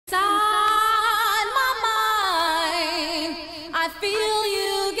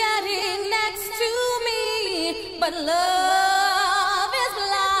but love is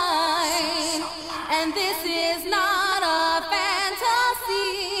blind, and this is not a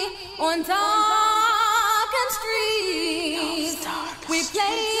fantasy. On darkened streets, we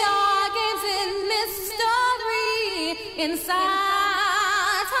play our games in mystery,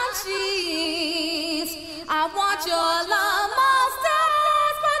 inside time sheets. I want your love,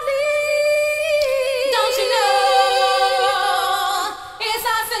 monsters, believe. Don't you know it's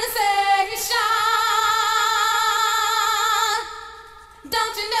our sensation?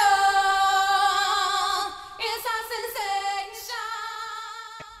 Don't you know it's our sensation?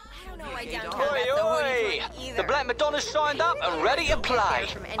 I don't know why downtown Oi, got the oi! horny either. The Black Madonna's signed up and ready to play.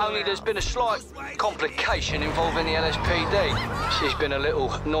 Only there's been a slight complication involving the LSPD. She's been a little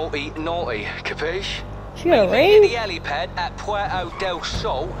naughty, capiche? She got a Meet me at raise? the helipad at Puerto del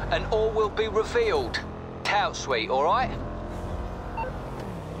Sol and all will be revealed. Tout sweet, alright?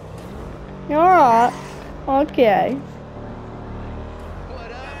 Alright. Okay.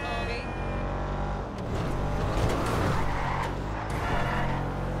 What up, homie?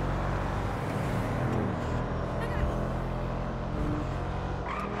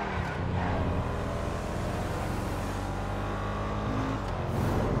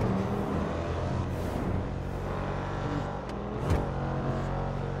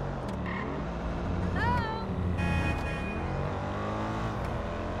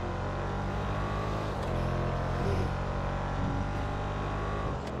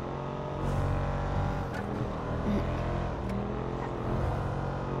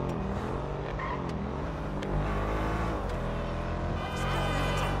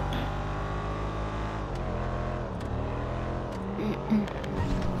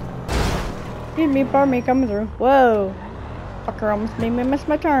 Excuse me, pardon me, coming through. Whoa. Fucker almost made me miss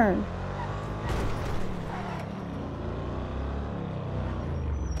my turn.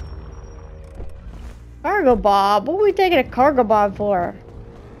 Cargo Bob? What are we taking a Cargo Bob for?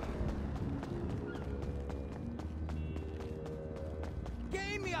 Get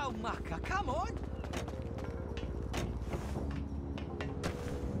in, me old mucker, come on.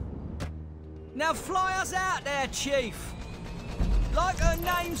 Now fly us out there, Chief. Like her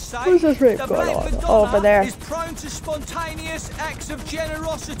namesake, Who's this rape the going Black on? Madonna Over there. is prone to spontaneous acts of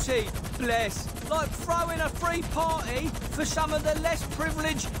generosity. Bless. Like throwing a free party for some of the less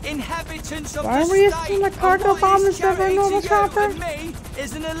privileged inhabitants of Why the were you state. using the cargo And what bomb is instead of a charity normal to you chopper? and me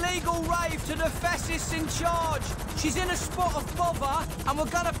is an illegal rave to the fascists in charge. She's in a spot of bother and we're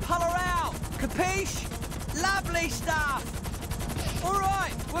gonna pull her out. Capiche? Lovely stuff. All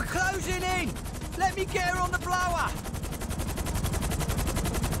right, we're closing in. Let me get her on the blower.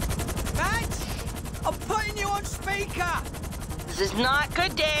 Matt, I'm putting you on speaker. This is not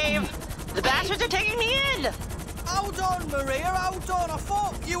good, Dave. The bastards are taking me in. Hold on, Maria, hold on. I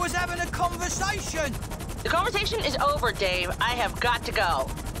thought you was having a conversation. The conversation is over, Dave. I have got to go.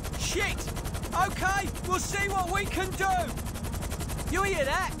 Shit. Okay, we'll see what we can do. You hear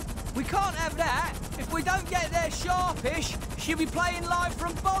that? We can't have that. If we don't get there sharpish, she'll be playing live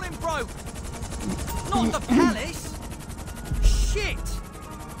from Bolingbroke. Not the palace. Shit.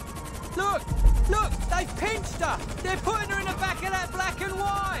 Look, they've pinched her. They're putting her in the back of that black and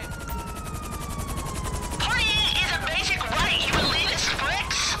white. Partying is a basic right, you elitist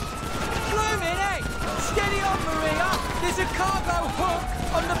pricks. Blooming, eh? Steady on, Maria. There's a cargo hook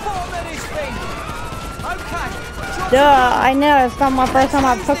on the bottom of this thing. Okay. Duh, I know. It's not my first time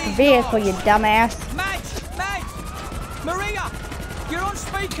I've took a vehicle, you dumbass. Madge! Maria, you're on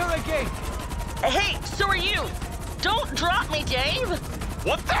speaker again. Hey, so are you. Don't drop me, Dave.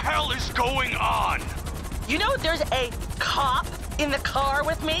 What the hell is going on? You know there's a cop in the car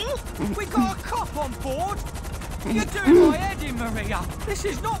with me? We got a cop on board. You're doing my head in, Maria. This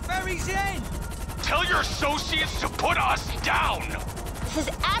is not very zen. Tell your associates to put us down. This has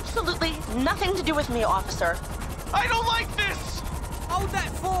absolutely nothing to do with me, officer. I don't like this. Hold that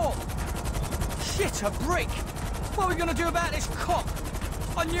for. Shit, a brick. What are we gonna do about this cop?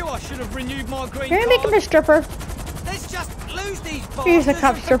 I knew I should have renewed my green Can I make him card. a stripper? Let's just lose these bastards. Here's a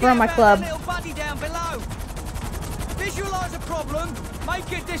cop and stripper forget on my about club. that little buddy down below. Visualize a problem,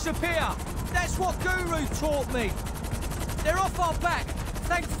 make it disappear. That's what Guru taught me. They're off our back.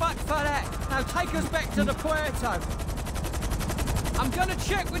 Thank fuck for that. Now take us back to the Puerto. I'm gonna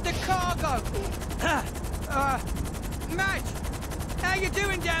check with the cargo. Madge, how you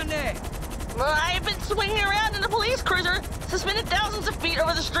doing down there? Well, I've been swinging around in a police cruiser, suspended thousands of feet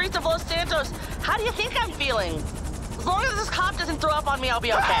over the streets of Los Santos. How do you think I'm feeling? As long as this cop doesn't throw up on me, I'll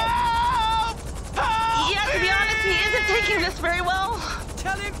be okay. Help! Help Yeah, to be honest, he isn't taking this very well.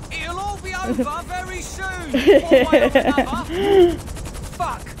 Tell him it'll all be over very soon. One way or another.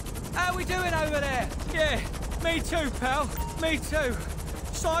 Fuck. How we doing over there? Yeah. Me too, pal. Me too.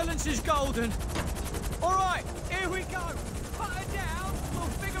 Silence is golden. All right, here we go. Put her down. We'll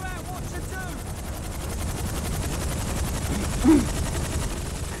figure out what to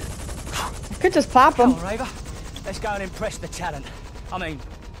do. Could just pop him. Come on, Raver. Let's go and impress the talent. I mean,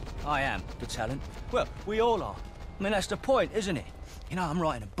 I am the talent. Well, we all are. I mean, that's the point, isn't it? You know, I'm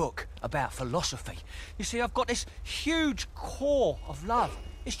writing a book about philosophy. You see, I've got this huge core of love.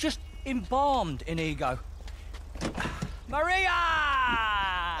 It's just embalmed in ego. Maria!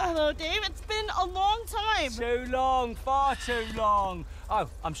 Hello, Dave. It's been a long time. Too long, far too long. Oh,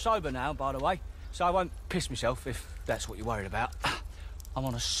 I'm sober now, by the way, so I won't piss myself if that's what you're worried about. I'm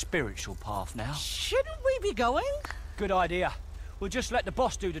on a spiritual path now. Shouldn't we be going? Good idea. We'll just let the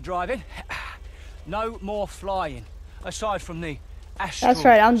boss do the driving. No more flying, aside from the astral That's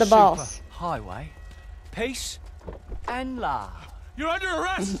right, I'm the boss. highway. Peace and love. You're under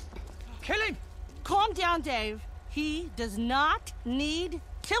arrest! Kill him! Calm down, Dave. He does not need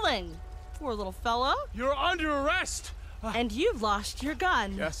killing. Poor little fella. You're under arrest! And you've lost your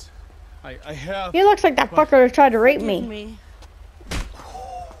gun. Yes, I have. He looks like that fucker who tried to rape Give me. me.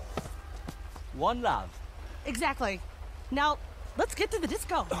 One love. Exactly. Now, let's get to the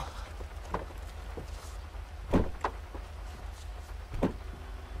disco.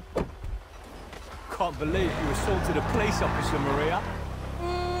 Can't believe you assaulted a police officer, Maria.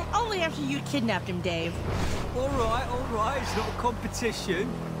 Only after you kidnapped him, Dave. All right, it's not a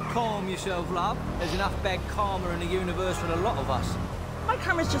competition. Calm yourself, love. There's enough bad karma in the universe for a lot of us. My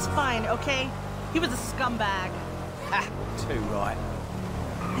karma's just fine, okay? He was a scumbag. Ha! Too right.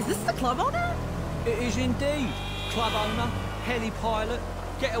 Is this the club owner? It is indeed. Club owner, heli pilot,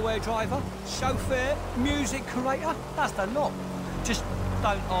 getaway driver, chauffeur, music curator. That's the lot. Just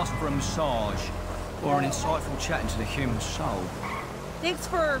don't ask for a massage or an insightful chat into the human soul. Thanks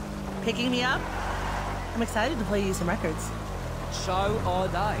for picking me up. I'm excited to play you some records. So are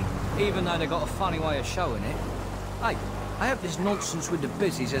they, even though they got a funny way of showing it. Hey, I hope this nonsense with the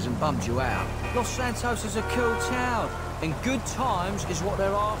busies hasn't bummed you out. Los Santos is a cool town, and good times is what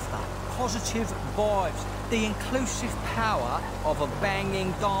they're after. Positive vibes, the inclusive power of a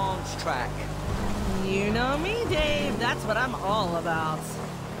banging dance track. You know me, Dave. That's what I'm all about.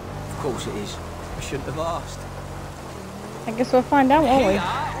 Of course it is. I shouldn't have asked. I guess we'll find out, won't we? Here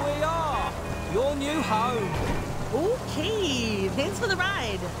we are, your new home. Okay, thanks for the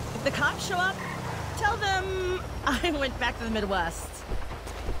ride. If the cops show up, tell them I went back to the Midwest.